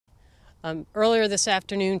Earlier this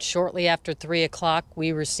afternoon, shortly after 3 o'clock,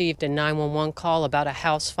 we received a 911 call about a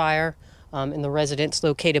house fire in the residence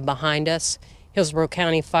located behind us. Hillsborough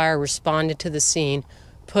County Fire responded to the scene,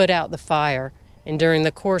 put out the fire, and during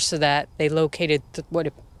the course of that, they located what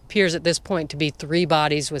appears at this point to be 3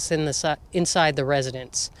 bodies inside the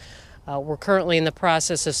residence. We're currently in the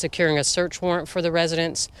process of securing a search warrant for the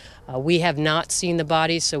residence. We have not seen the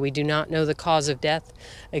bodies, so we do not know the cause of death.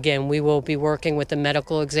 Again, we will be working with the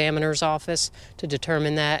medical examiner's office to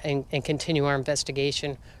determine that and continue our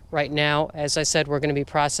investigation. Right now, as I said, we're going to be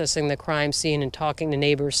processing the crime scene and talking to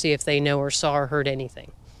neighbors, see if they know or saw or heard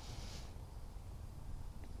anything.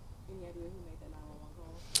 Any idea who made that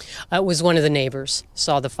 911 call? It was one of the neighbors,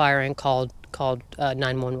 saw the fire and called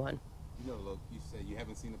 911. You said you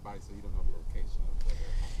haven't seen the body, so you don't know the location of whether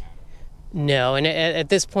it mattered. No, and at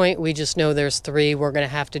this point, we just know there's 3. We're going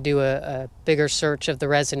to have to do a bigger search of the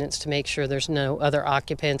residence to make sure there's no other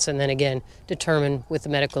occupants, and then again, determine with the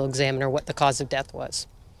medical examiner what the cause of death was.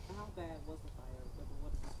 How bad was the fire?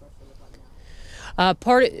 What does the structure look like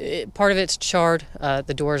now? Part of it's charred.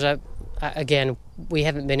 The doors up. Again, we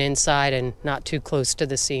haven't been inside and not too close to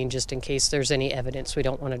the scene, just in case there's any evidence we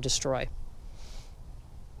don't want to destroy.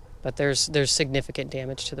 But there's significant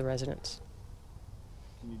damage to the residence.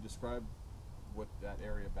 Can you describe what that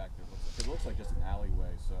area back there looks like? It looks like just an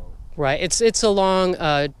alleyway, so... Right, it's a long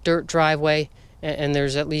dirt driveway, and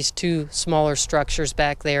there's at least 2 smaller structures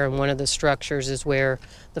back there, and one of the structures is where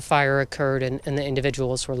the fire occurred and the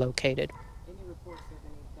individuals were located. Any reports of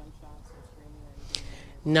any gunshots or screaming or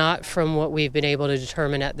anything? Not from what we've been able to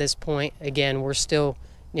determine at this point. Again,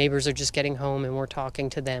 neighbors are just getting home and we're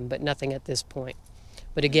talking to them, but nothing at this point.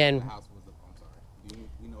 But again, I'm sorry. Do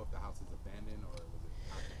you know if the house is abandoned or was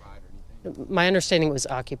it occupied or anything? my understanding it was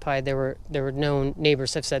occupied. There were known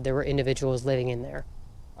neighbors have said there were individuals living in there.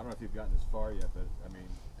 I don't know if you've gotten this far yet, but, I mean,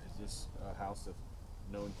 is this a house that's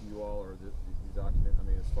known to you all, or these occupants, I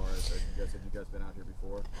mean, as far as, have you guys been out here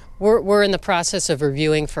before? We're in the process of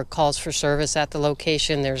reviewing for calls for service at the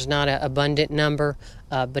location. There's not an abundant number,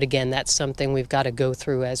 but again, that's something we've got to go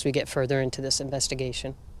through as we get further into this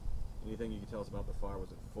investigation. Anything you can tell us about the fire? Was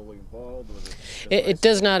it fully involved? Or was It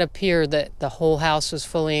does not appear that the whole house was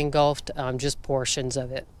fully engulfed, just portions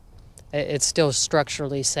of it. It's still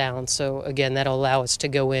structurally sound, so again, that'll allow us to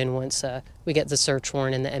go in once we get the search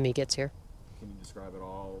warrant and the ME gets here. Can you describe it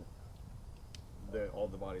all? All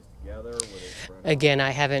the bodies together? Were they spread out? Again, I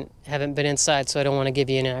haven't been inside, so I don't want to give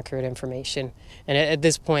you inaccurate information. And at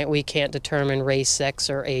this point, we can't determine race, sex,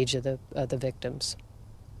 or age of the victims.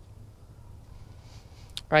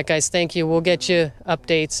 All right, guys, thank you. We'll get you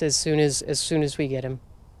updates as soon as we get them.